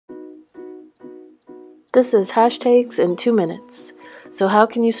This is hashtags in 2 minutes. So how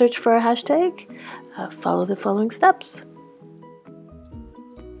can you search for a hashtag? Follow the following steps.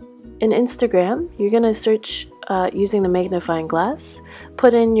 In Instagram, you're going to search using the magnifying glass.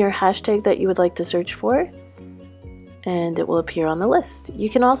 Put in your hashtag that you would like to search for, and it will appear on the list. You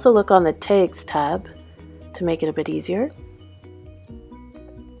can also look on the Tags tab to make it a bit easier.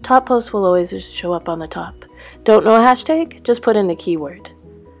 Top posts will always show up on the top. Don't know a hashtag? Just put in the keyword,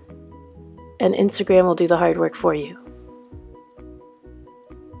 and Instagram will do the hard work for you.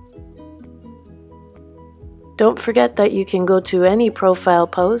 Don't forget that you can go to any profile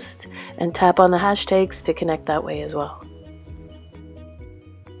post and tap on the hashtags to connect that way as well.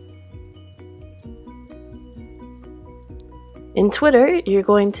 In Twitter, you're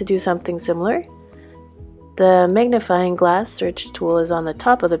going to do something similar. The magnifying glass search tool is on the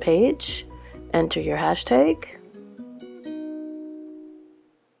top of the page. Enter your hashtag.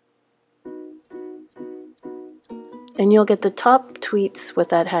 And you'll get the top tweets with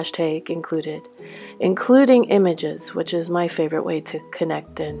that hashtag included, including images, which is my favorite way to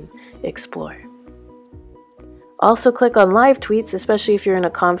connect and explore. Also click on live tweets, especially if you're in a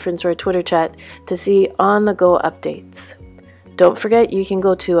conference or a Twitter chat, to see on-the-go updates. Don't forget you can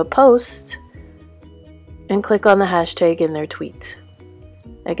go to a post and click on the hashtag in their tweet.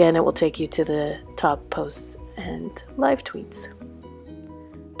 Again, it will take you to the top posts and live tweets.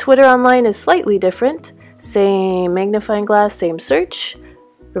 Twitter Online is slightly different. Same magnifying glass, same search.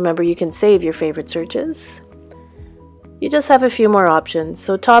 Remember, you can save your favorite searches. You just have a few more options.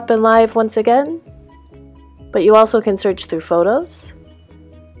 So top and live once again, but you also can search through photos.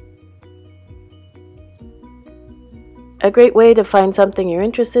 A great way to find something you're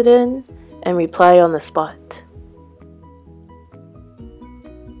interested in and reply on the spot.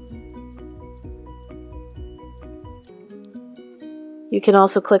 You can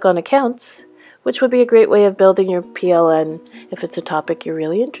also click on accounts, which would be a great way of building your PLN if it's a topic you're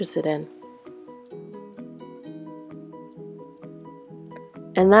really interested in.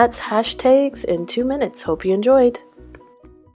 And that's hashtags in 2 minutes. Hope you enjoyed.